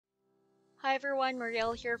Hi everyone,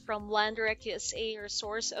 Marielle here from Land Direct USA, your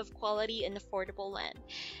source of quality and affordable land.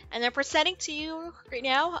 And I'm presenting to you right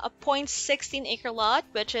now a .16 acre lot,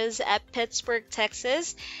 which is at Pittsburg,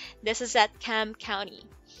 Texas. This is at Cam County.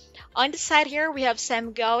 On the side here, we have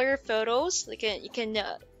some gallery photos. You can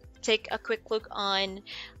take a quick look on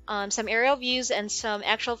some aerial views and some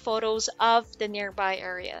actual photos of the nearby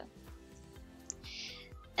area.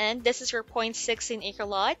 And this is your .16 acre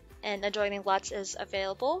lot, and adjoining lots is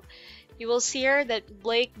available. You will see here that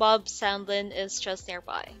Lake Bob Sandlin is just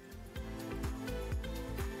nearby.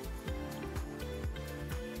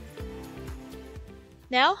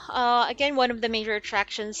 Now, again, one of the major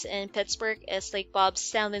attractions in Pittsburg is Lake Bob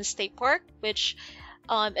Sandlin State Park, which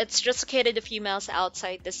it's just located a few miles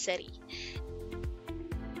outside the city.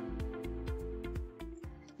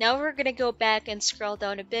 Now we're gonna go back and scroll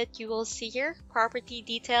down a bit. You will see here property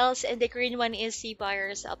details, and the green one is the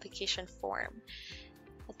buyer's application form.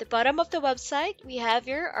 At the bottom of the website, we have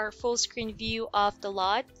here our full screen view of the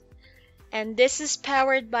lot. And this is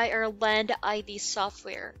powered by our Land ID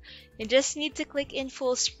software. You just need to click in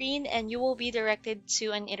full screen and you will be directed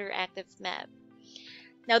to an interactive map.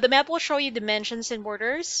 Now the map will show you dimensions and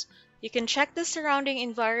borders. You can check the surrounding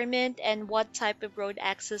environment and what type of road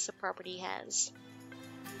access the property has.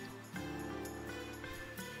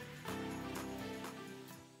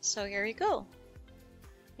 So here you go.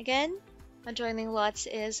 Again, adjoining lots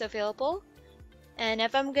is available, and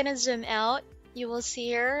if I'm gonna zoom out, you will see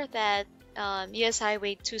here that US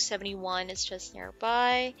Highway 271 is just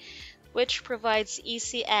nearby, which provides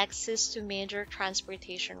easy access to major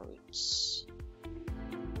transportation routes.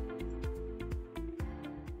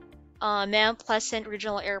 Mount Pleasant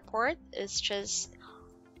Regional Airport is just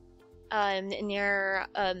near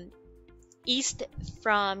east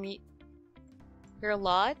from your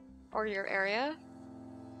lot or your area.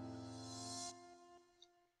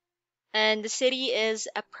 And the city is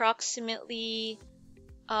approximately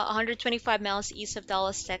 125 miles east of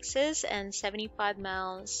Dallas, Texas, and 75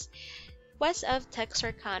 miles west of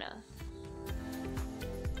Texarkana.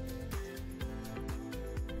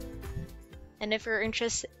 And if you're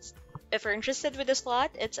interested with this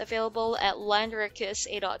lot, it's available at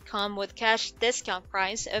landdirectusa.com with cash discount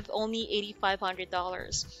price of only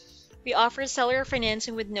 $8,500. We offer seller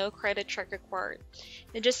financing with no credit check required.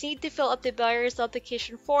 You just need to fill up the buyer's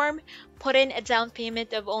application form, put in a down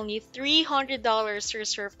payment of only $300 to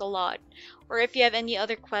reserve the lot. Or if you have any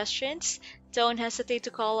other questions, don't hesitate to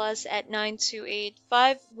call us at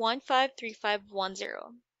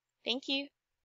 928-515-3510. Thank you.